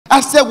I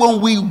said,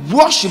 when we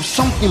worship,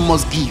 something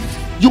must give.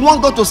 You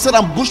want God to set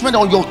ambushment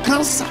on your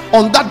cancer,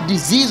 on that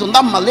disease, on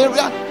that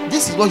malaria?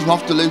 This is what you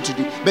have to learn to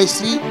do. But you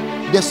see,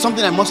 there's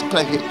something I must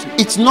clear here too.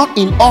 It's not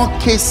in all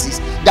cases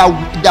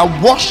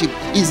that worship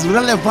is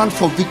relevant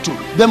for victory.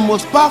 The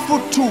most powerful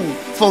tool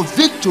for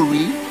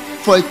victory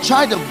for a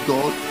child of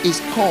God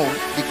is called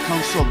the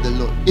counsel of the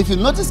Lord. If you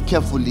notice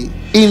carefully,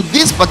 in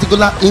this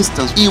particular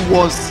instance, it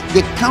was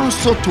the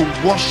counsel to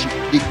worship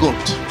the God.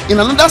 In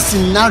another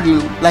scenario,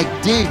 like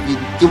David,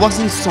 it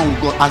wasn't song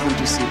God asked him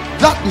to sing.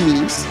 That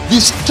means the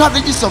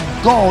strategies of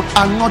God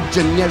are not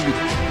generic.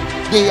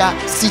 They are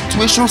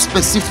situation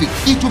specific.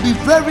 It will be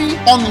very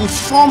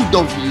uninformed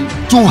of you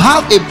to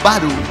have a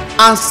battle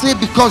and say,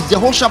 because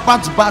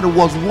Jehoshaphat's battle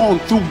was won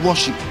through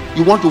worship,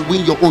 you want to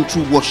win your own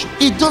through worship.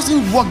 It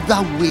doesn't work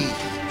that way.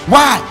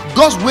 Why?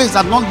 God's ways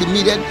are not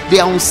limited, they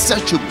are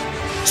unsearchable.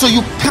 So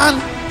you can't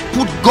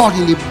put God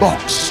in a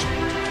box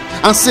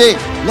and say,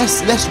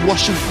 let's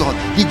worship God.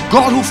 The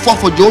God who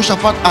fought for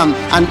Jehoshaphat and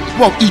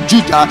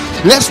Judah,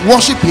 let's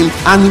worship him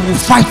and he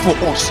will fight for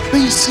us. But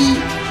you see,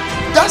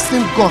 that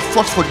same God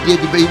fought for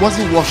David, but he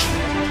wasn't worship.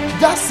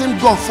 That same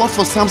God fought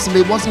for Samson,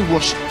 but he wasn't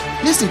worship.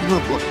 Listen,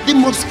 people of God, the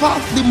most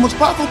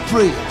powerful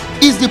prayer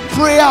is the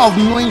prayer of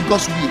knowing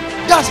God's will.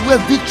 That's where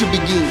victory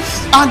begins.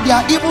 And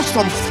there are even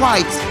some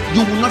fights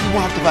you will not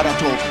even have to fight at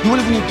all. You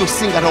won't even need to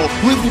sing at all.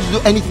 You won't even need to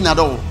do anything at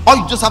all. All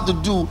you just have to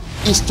do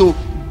is to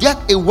get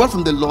a word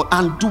from the Lord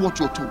and do what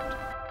you're told.